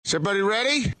Is everybody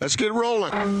ready? Let's get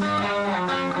rolling.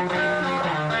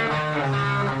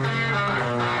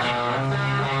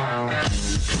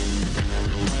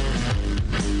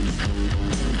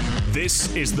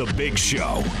 This is The Big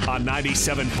Show on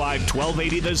 97.5,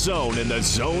 1280 The Zone and The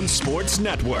Zone Sports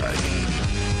Network.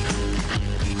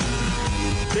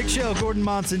 Big Show, Gordon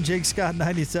Monson, Jake Scott,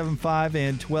 97.5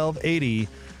 and 1280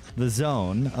 The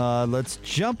Zone. Let's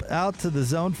jump out to the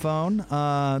Zone phone.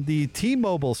 The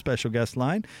T-Mobile special guest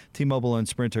line. T-Mobile and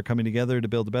Sprint are coming together to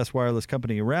build the best wireless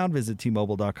company around. Visit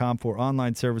T-Mobile.com for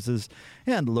online services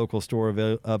and local store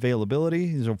availability.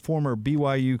 He's a former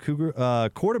BYU Cougar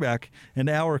quarterback and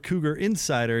our Cougar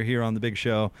insider here on the Big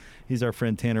Show. He's our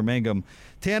friend Tanner Mangum.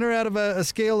 Tanner, out of a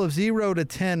scale of 0 to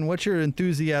 10, what's your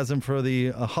enthusiasm for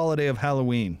the holiday of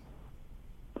Halloween?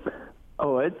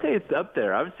 Oh, I'd say it's up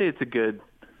there. I would say it's a good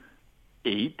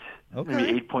 8,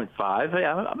 maybe 8.5. Hey,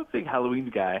 I'm a big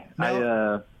Halloween guy.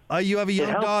 Now, you have a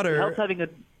young daughter. It helps having a.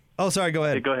 Oh, sorry. Go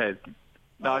ahead. Yeah, go ahead.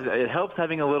 No, it helps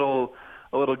having a little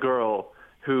girl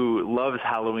who loves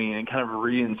Halloween and kind of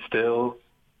reinstills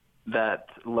that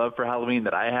love for Halloween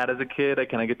that I had as a kid. I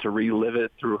kind of get to relive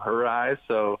it through her eyes.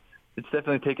 So it's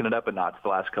definitely taken it up a notch the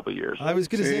last couple of years. I was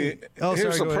going to say. Oh,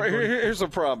 here's the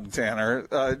problem,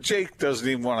 Tanner. Jake doesn't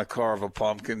even want to carve a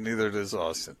pumpkin. Neither does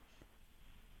Austin.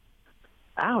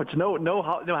 Ouch! No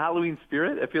Halloween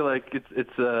spirit. I feel like it's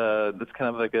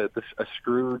kind of like a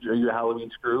Scrooge. Are you a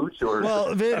Halloween Scrooge? Or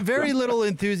well, very little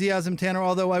enthusiasm, Tanner.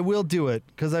 Although I will do it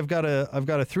because I've got a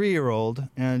 3-year-old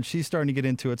and she's starting to get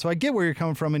into it. So I get where you're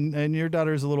coming from, and your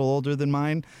daughter is a little older than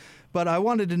mine. But I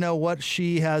wanted to know what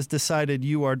she has decided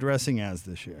you are dressing as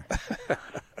this year.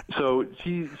 So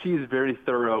she is very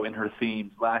thorough in her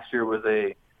themes. Last year was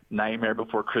a Nightmare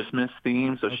Before Christmas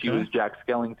theme, so she was Jack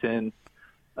Skellington.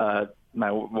 My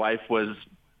wife was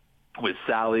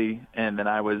Sally, and then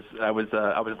I was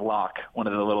Locke, one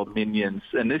of the little minions.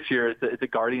 And this year it's a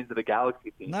Guardians of the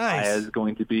Galaxy theme. Nice. Maya is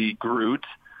going to be Groot,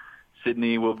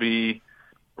 Sydney will be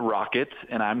Rocket,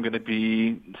 and I'm going to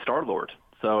be Star-Lord.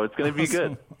 So it's going to be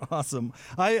good. Awesome.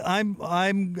 I'm.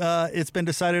 It's been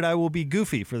decided I will be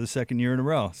Goofy for the second year in a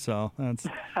row. So that's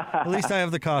at least I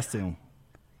have the costume.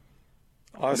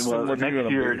 Austin, well,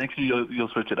 next year you'll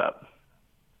switch it up.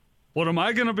 What am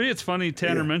I going to be? It's funny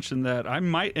Tanner mentioned that. I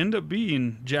might end up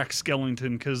being Jack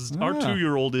Skellington because our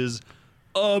 2-year-old is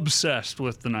obsessed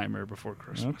with The Nightmare Before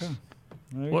Christmas. Okay.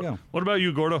 There you go. What about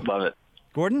you, Gordo? Love it.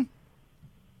 Gordon?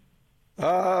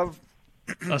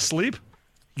 Asleep?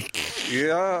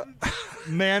 Yeah.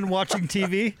 Man watching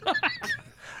TV?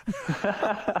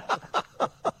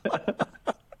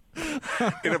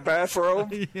 In a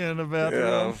bathrobe? Yeah, in a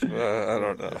bathrobe. Yeah, I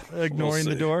don't know. Ignoring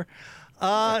the door.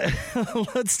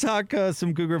 Let's talk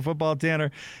some Cougar football,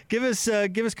 Tanner. Give us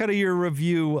kind of your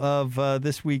review of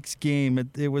this week's game.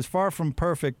 It was far from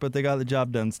perfect, but they got the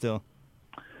job done still.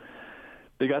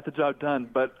 They got the job done,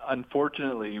 but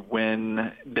unfortunately,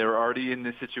 when they're already in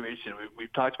this situation,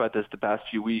 we've talked about this the past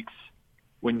few weeks,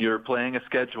 when you're playing a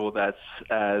schedule that's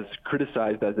as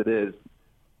criticized as it is,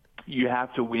 you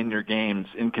have to win your games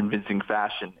in convincing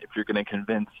fashion if you're going to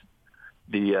convince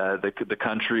the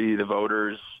country, the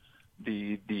voters,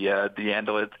 the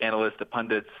analysts, the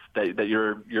pundits that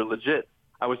you're legit.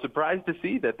 I was surprised to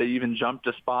see that they even jumped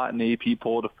a spot in the AP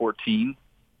poll to 14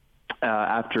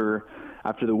 after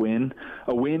the win.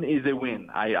 A win is a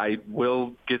win. I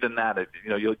will give them that.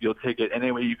 You'll take it any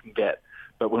way you can get.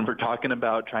 But when we're talking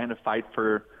about trying to fight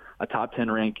for a top 10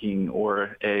 ranking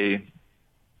or a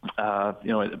top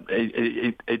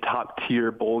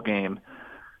tier bowl game,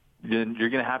 then you're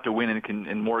going to have to win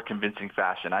in more convincing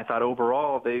fashion. I thought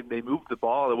overall they moved the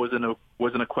ball. It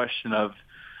wasn't a question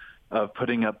of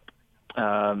putting up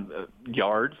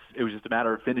yards. It was just a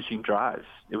matter of finishing drives.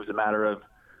 It was a matter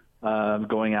of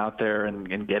going out there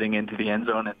and getting into the end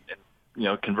zone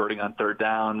and converting on third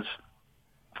downs.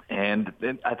 And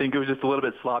I think it was just a little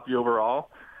bit sloppy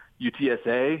overall.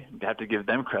 UTSA, you have to give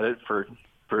them credit for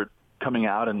coming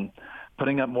out and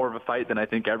putting up more of a fight than I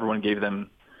think everyone gave them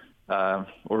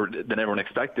or than everyone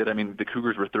expected. I mean, the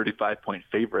Cougars were 35-point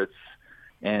favorites,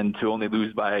 and to only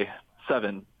lose by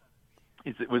 7,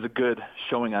 it was a good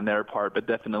showing on their part. But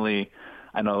definitely,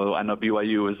 I know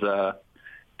BYU was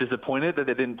disappointed that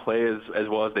they didn't play as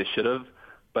well as they should have.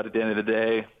 But at the end of the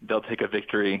day, they'll take a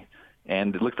victory,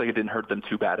 and it looks like it didn't hurt them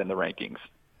too bad in the rankings.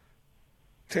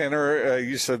 Tanner,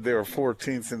 you said they were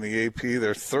 14th in the AP.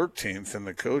 They're 13th in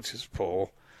the coaches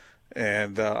poll.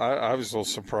 And I was a little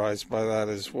surprised by that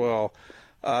as well.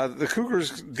 The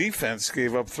Cougars' defense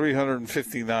gave up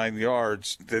 359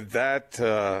 yards. Did that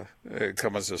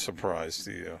come as a surprise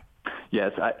to you?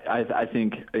 Yes, I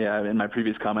think, in my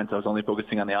previous comments, I was only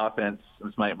focusing on the offense. It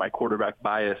was my quarterback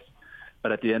bias.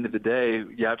 But at the end of the day,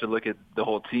 you have to look at the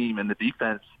whole team, and the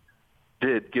defense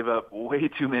did give up way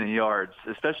too many yards,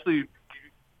 especially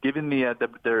given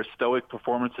their stoic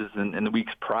performances in the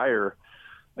weeks prior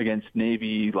against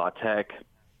Navy, La Tech.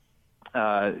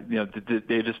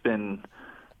 They've just been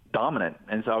dominant.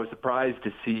 And so I was surprised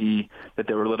to see that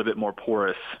they were a little bit more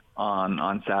porous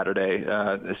on Saturday,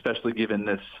 especially given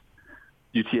this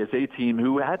UTSA team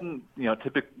who hadn't,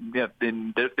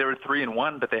 been, they were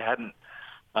 3-1, but they hadn't,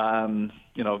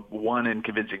 won in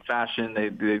convincing fashion.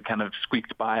 They kind of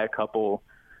squeaked by a couple,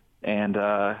 and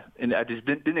I just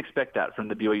didn't expect that from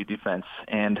the BYU defense.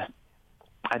 And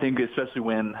I think especially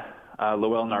when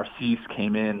Lowell Narcisse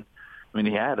came in, I mean,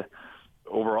 he had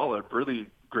overall a really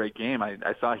great game. I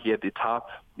saw he had the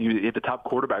top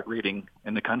quarterback rating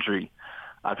in the country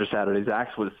after Saturday.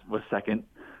 Zach's was second,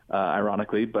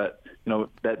 ironically, but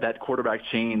that quarterback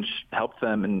change helped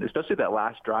them, and especially that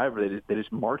last drive where they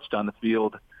just marched on the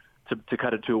field to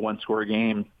cut it to a one-score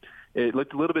game. It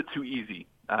looked a little bit too easy.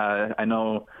 I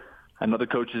know the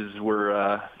coaches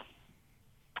were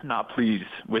not pleased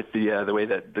with the way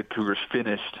that the Cougars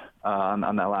finished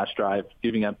on that last drive,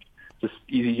 giving up just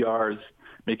easy yards,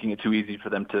 making it too easy for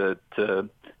them to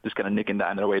just kind of nick and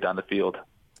dime their way down the field.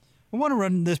 I want to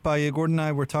run this by you. Gordon and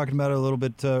I were talking about it a little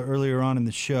bit earlier on in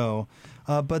the show.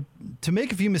 But to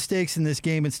make a few mistakes in this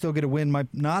game and still get a win might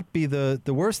not be the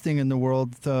worst thing in the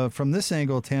world from this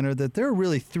angle, Tanner, that there are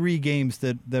really three games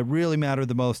that really matter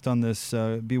the most on this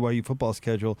BYU football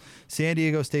schedule. San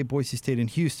Diego State, Boise State, and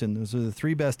Houston. Those are the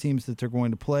three best teams that they're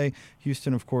going to play.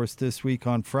 Houston, of course, this week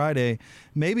on Friday.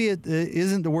 Maybe it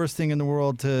isn't the worst thing in the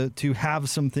world to have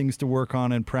some things to work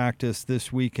on in practice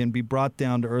this week and be brought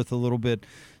down to earth a little bit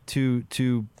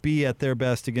to be at their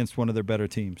best against one of their better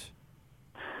teams.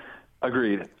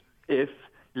 Agreed. If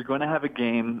you're going to have a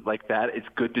game like that, it's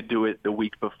good to do it the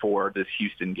week before this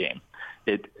Houston game.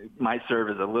 It might serve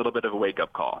as a little bit of a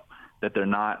wake-up call that they're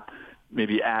not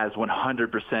maybe as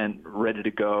 100% ready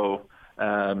to go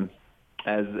as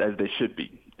they should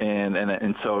be.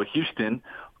 And so Houston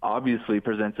obviously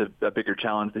presents a bigger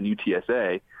challenge than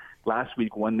UTSA. Last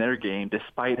week won their game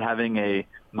despite having a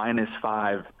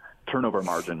 -5 turnover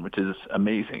margin, which is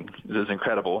amazing. It is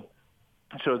incredible.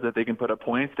 It shows that they can put up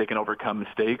points, they can overcome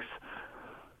mistakes,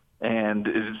 and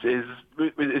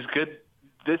is good.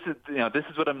 This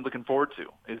is what I'm looking forward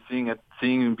to, is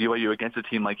seeing BYU against a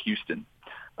team like Houston,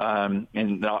 and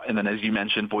then as you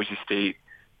mentioned, Boise State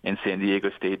and San Diego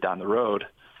State down the road,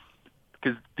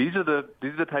 because these are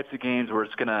the types of games where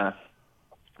it's going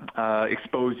to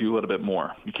expose you a little bit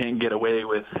more. You can't get away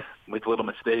with little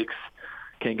mistakes.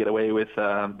 Can't get away with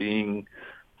being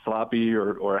sloppy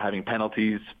or having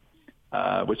penalties,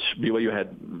 which BYU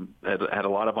had a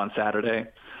lot of on Saturday,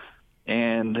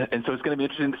 and so it's going to be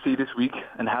interesting to see this week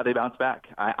and how they bounce back.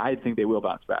 I think they will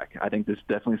bounce back. I think this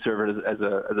definitely serves as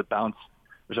a bounce.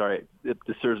 Sorry,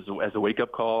 this serves as a wake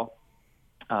up call.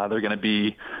 They're going to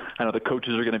be. I know the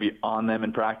coaches are going to be on them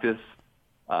in practice.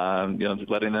 Just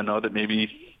letting them know that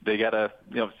maybe they got to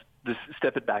just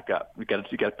step it back up. You got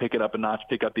to pick it up a notch,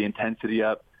 pick up the intensity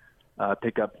up,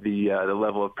 pick up the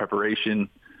level of preparation,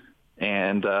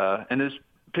 and just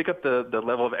pick up the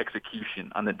level of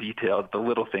execution on the details, the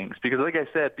little things. Because like I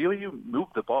said, BYU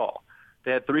moved the ball.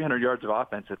 They had 300 yards of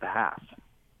offense at the half.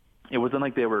 It wasn't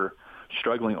like they were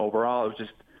struggling overall. It was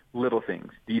just little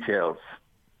things, details,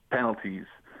 penalties,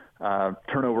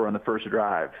 turnover on the first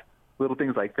drive, little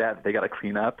things like that they got to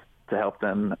clean up to help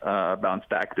them bounce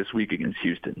back this week against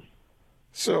Houston.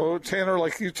 So, Tanner,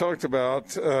 like you talked about,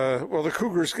 the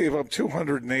Cougars gave up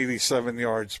 287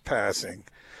 yards passing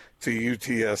to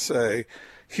UTSA.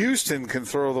 Houston can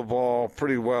throw the ball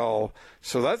pretty well,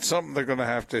 so that's something they're going to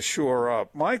have to shore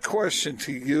up. My question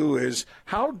to you is,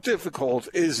 how difficult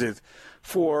is it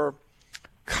for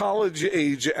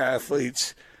college-age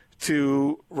athletes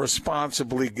to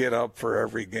responsibly get up for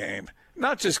every game?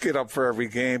 Not just get up for every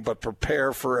game, but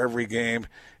prepare for every game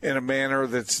in a manner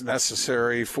that's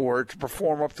necessary for it to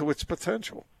perform up to its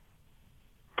potential.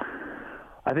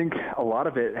 I think a lot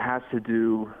of it has to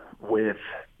do with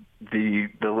the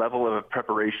level of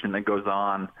preparation that goes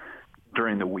on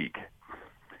during the week.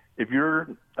 If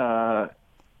you're,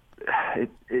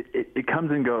 it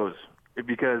comes and goes,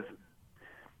 because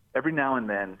every now and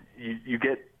then you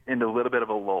get into a little bit of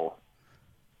a lull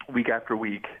week after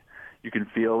week. You can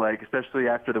feel like, especially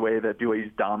after the way that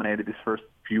BYU's dominated these first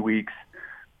few weeks,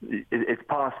 it's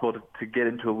possible to get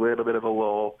into a little bit of a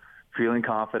lull, feeling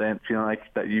confident, feeling like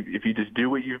that if you just do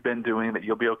what you've been doing, that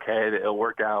you'll be okay, that it'll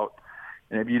work out.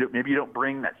 And maybe you don't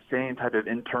bring that same type of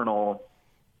internal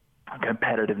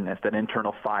competitiveness, that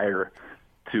internal fire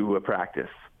to a practice.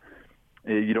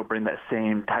 You don't bring that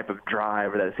same type of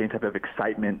drive or that same type of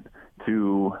excitement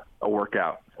to a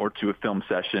workout or to a film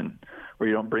session, where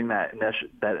you don't bring that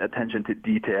attention to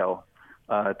detail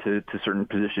to certain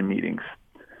position meetings,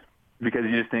 because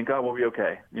you just think, oh, we'll be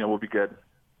okay. We'll be good.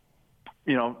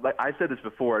 Like I said this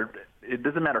before, it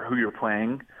doesn't matter who you're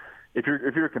playing. If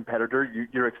you're a competitor,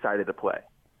 you're excited to play,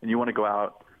 and you want to go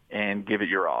out and give it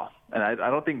your all. And I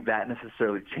don't think that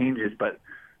necessarily changes, but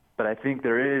I think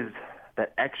there is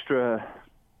that extra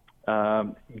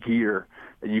gear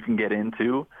that you can get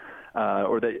into,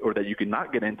 or that you can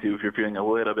not get into if you're feeling a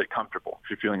little bit comfortable, if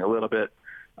you're feeling a little bit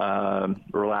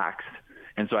relaxed.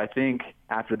 And so I think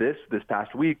after this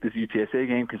past week, this UTSA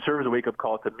game can serve as a wake-up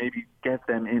call to maybe get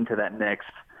them into that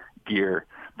next gear,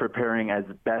 preparing as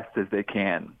best as they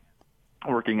can,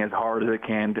 working as hard as they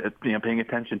can, paying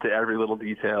attention to every little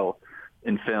detail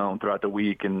in film throughout the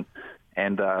week, and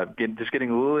just getting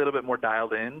a little bit more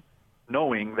dialed in,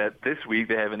 knowing that this week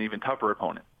they have an even tougher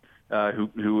opponent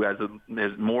who has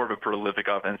more of a prolific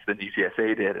offense than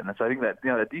UTSA did. And so I think that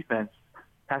that defense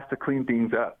has to clean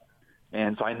things up.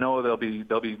 And so I know they'll be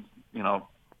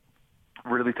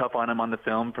really tough on them on the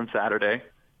film from Saturday,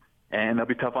 and they'll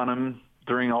be tough on them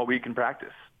during all week in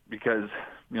practice, because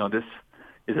this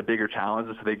is a bigger challenge.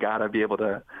 So they got to be able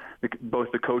to,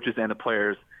 both the coaches and the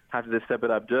players have to just step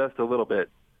it up just a little bit,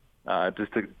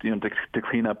 just to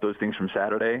clean up those things from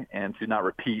Saturday and to not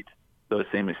repeat those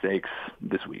same mistakes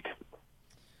this week.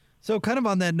 So kind of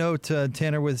on that note,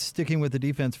 Tanner, with sticking with the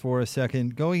defense for a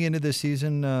second, going into this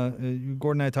season,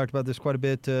 Gordon and I talked about this quite a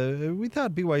bit. We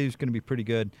thought BYU was going to be pretty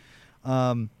good.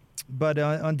 But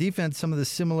on defense, some of the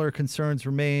similar concerns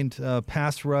remained,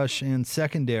 pass rush and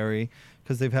secondary,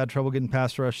 because they've had trouble getting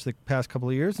pass rush the past couple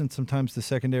of years, and sometimes the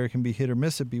secondary can be hit or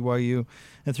miss at BYU.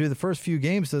 And through the first few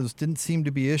games, those didn't seem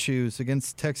to be issues.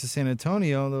 Against Texas San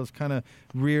Antonio, those kind of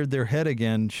reared their head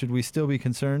again. Should we still be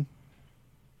concerned?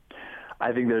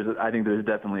 I think there's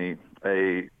definitely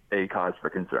a cause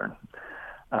for concern.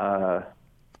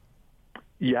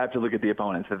 You have to look at the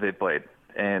opponents that they played,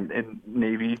 and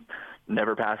Navy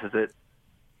never passes it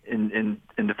in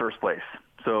the first place.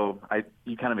 So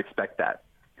you kind of expect that.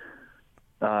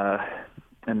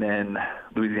 And then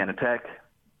Louisiana Tech,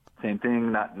 same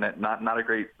thing. Not a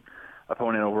great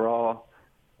opponent overall.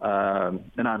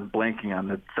 And I'm blanking on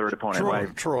the third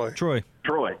opponent.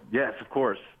 Troy. Yes, of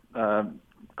course.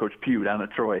 Coach Pugh down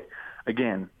at Troy.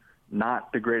 Again,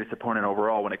 not the greatest opponent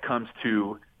overall when it comes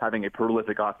to having a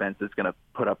prolific offense that's going to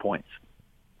put up points.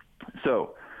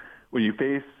 So when you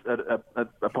face an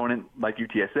opponent like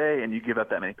UTSA and you give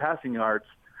up that many passing yards,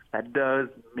 that does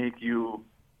make you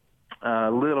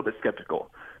a little bit skeptical,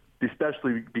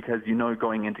 especially because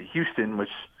going into Houston,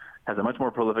 which has a much more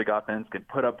prolific offense, can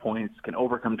put up points, can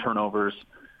overcome turnovers.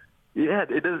 Yeah,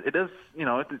 it does.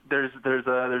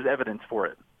 There's evidence for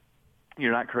it.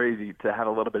 You're not crazy to have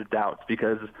a little bit of doubts,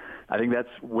 because I think that's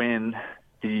when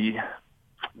the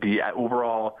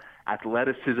overall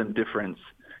athleticism difference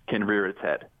can rear its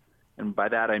head. And by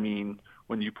that I mean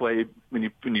when you pit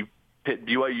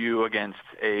BYU against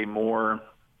a more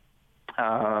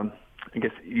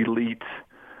elite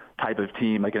type of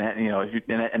team, like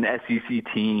an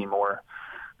SEC team or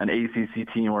an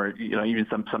ACC team, or even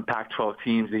some Pac-12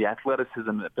 teams, the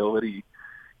athleticism ability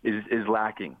is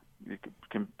lacking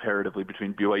comparatively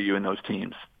between BYU and those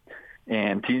teams,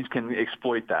 and teams can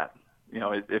exploit that.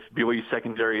 If BYU's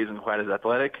secondary isn't quite as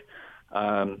athletic,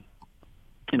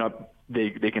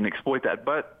 they can exploit that.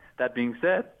 But that being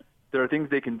said, there are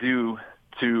things they can do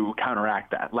to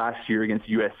counteract that. Last year against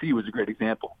USC was a great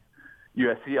example.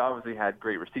 USC obviously had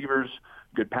great receivers,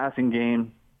 good passing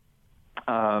game,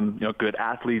 good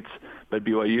athletes, but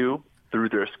BYU, through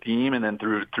their scheme and then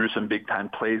through some big-time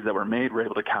plays that were made, were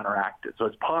able to counteract it. So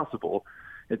it's possible.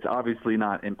 It's obviously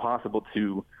not impossible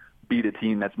to beat a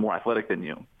team that's more athletic than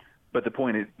you. But the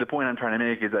point I'm trying to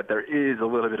make is that there is a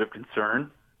little bit of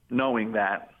concern, knowing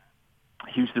that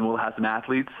Houston will have some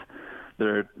athletes.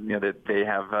 That they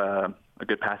have a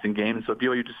good passing game, so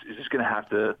BYU is just going to have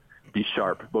to be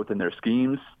sharp, both in their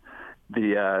schemes,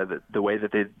 the way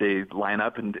that they line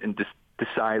up, and just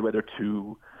decide whether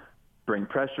to bring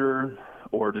pressure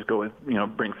or just go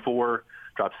bring 4,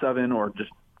 drop 7, or just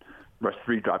rush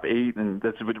 3, drop 8, and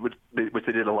that's which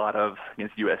they did a lot of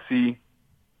against USC.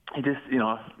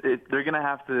 They're going to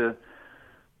have to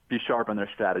be sharp on their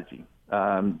strategy,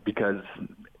 because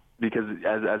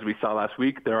as we saw last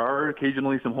week, there are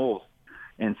occasionally some holes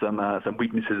and some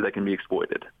weaknesses that can be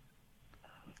exploited.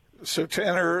 So,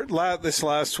 Tanner, this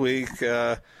last week,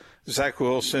 Zach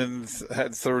Wilson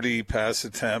had 30 pass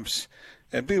attempts,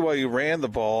 And BYU ran the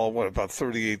ball, about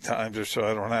 38 times or so.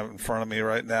 I don't have it in front of me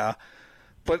right now.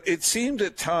 But it seemed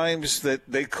at times that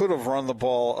they could have run the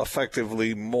ball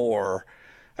effectively more.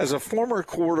 As a former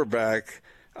quarterback,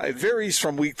 it varies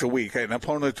from week to week, and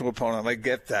opponent to opponent. I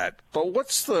get that. But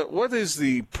what is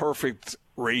the perfect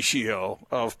ratio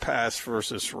of pass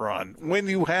versus run when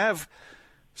you have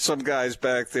some guys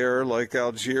back there like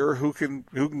Algier who can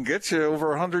get you over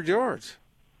 100 yards?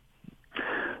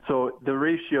 So the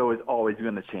ratio is always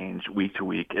going to change week to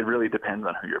week. It really depends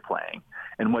on who you're playing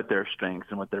and what their strengths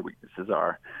and what their weaknesses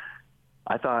are.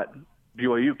 I thought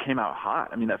BYU came out hot.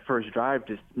 I mean, that first drive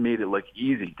just made it look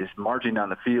easy, just marching down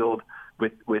the field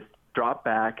with drop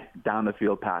back down the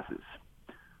field passes.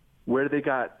 Where they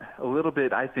got a little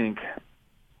bit, I think,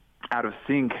 out of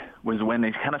sync was when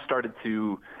they kind of started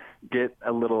to get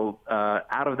a little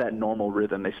out of that normal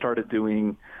rhythm. They started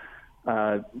doing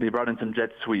they brought in some jet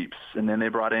sweeps, and then they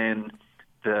brought in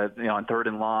on third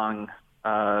and long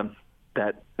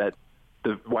that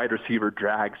the wide receiver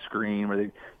drag screen where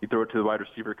you throw it to the wide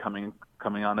receiver coming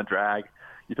on the drag.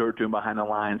 You throw it to him behind the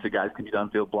line so guys can be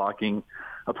downfield blocking,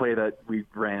 a play that we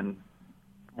ran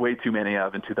way too many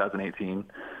of in 2018.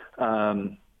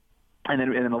 And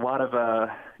then a lot of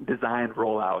designed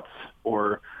rollouts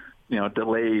or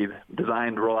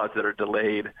designed rollouts that are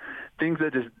delayed, things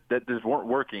that just weren't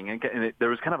working. And there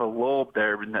was kind of a lull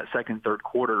there in that second, third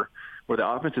quarter where the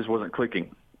offense just wasn't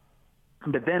clicking.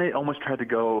 But then it almost tried to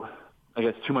go, I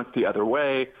guess, too much the other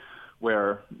way,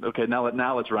 where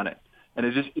now let's run it. And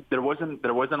there wasn't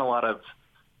a lot of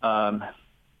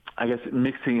I guess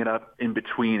mixing it up in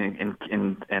between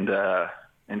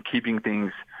and keeping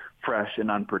things fresh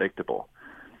and unpredictable.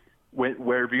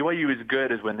 Where BYU is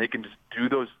good is when they can just do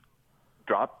those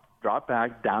drop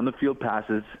back down the field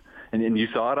passes, and you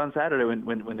saw it on Saturday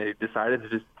when they decided to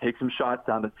just take some shots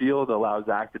down the field, allow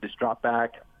Zach to just drop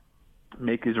back,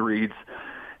 make his reads,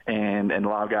 and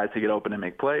allow guys to get open and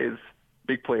make plays.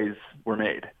 Big plays were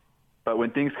made. But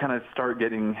when things kind of start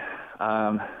getting,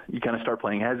 you kind of start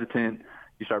playing hesitant,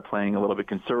 you start playing a little bit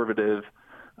conservative.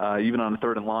 Even on the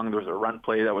third and long, there was a run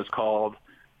play that was called.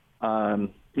 I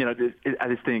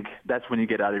just think that's when you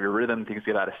get out of your rhythm, things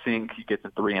get out of sync, you get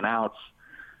the 3 and outs,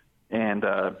 and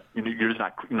you're just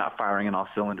not firing in all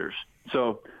cylinders.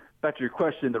 So back to your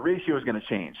question, the ratio is going to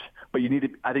change, but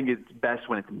I think it's best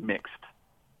when it's mixed.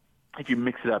 If you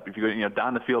mix it up, if you go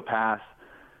down the field pass,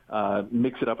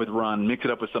 mix it up with run, mix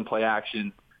it up with some play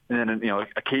action, and then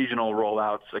occasional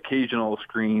rollouts, occasional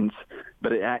screens,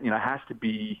 but it has to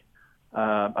be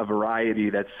a variety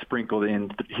that's sprinkled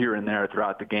in here and there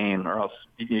throughout the game, or else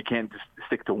you can't just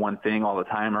stick to one thing all the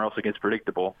time, or else it gets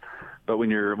predictable. But when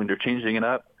you're changing it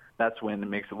up, that's when it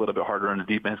makes it a little bit harder on the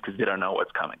defense because they don't know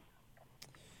what's coming.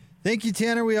 Thank you,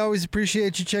 Tanner. We always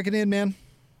appreciate you checking in, man.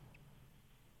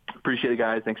 Appreciate it,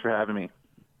 guys. Thanks for having me.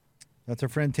 That's our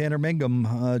friend Tanner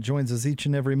Mangum. Joins us each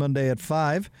and every Monday at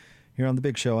 5 here on The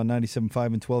Big Show on 97.5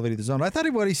 and 1280 The Zone. I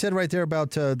thought what he said right there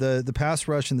about the pass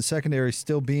rush and the secondary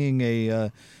still being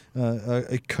a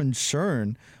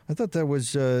concern, I thought that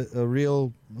was a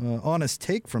real honest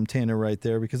take from Tanner right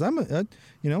there, because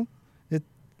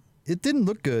it didn't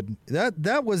look good.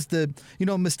 That was the,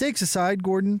 mistakes aside,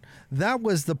 Gordon, that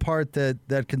was the part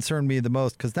that concerned me the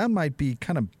most, because that might be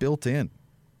kind of built in.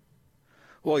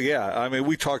 Well, yeah. I mean,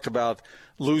 we talked about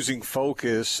losing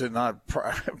focus and not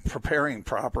preparing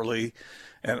properly,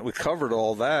 and we covered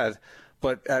all that.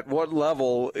 But at what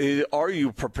level are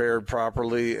you prepared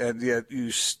properly, and yet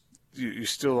you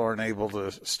still aren't able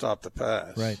to stop the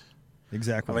pass? Right.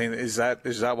 Exactly. I mean, is that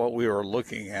what we were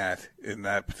looking at in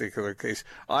that particular case?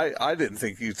 I didn't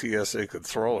think UTSA could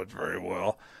throw it very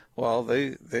well. Well,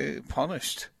 they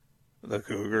punished the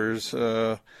Cougars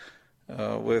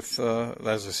with,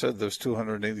 as I said, those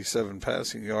 287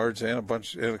 passing yards and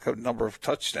a number of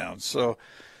touchdowns. So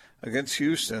against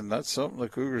Houston, that's something the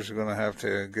Cougars are going to have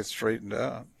to get straightened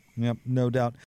out. Yep, no doubt.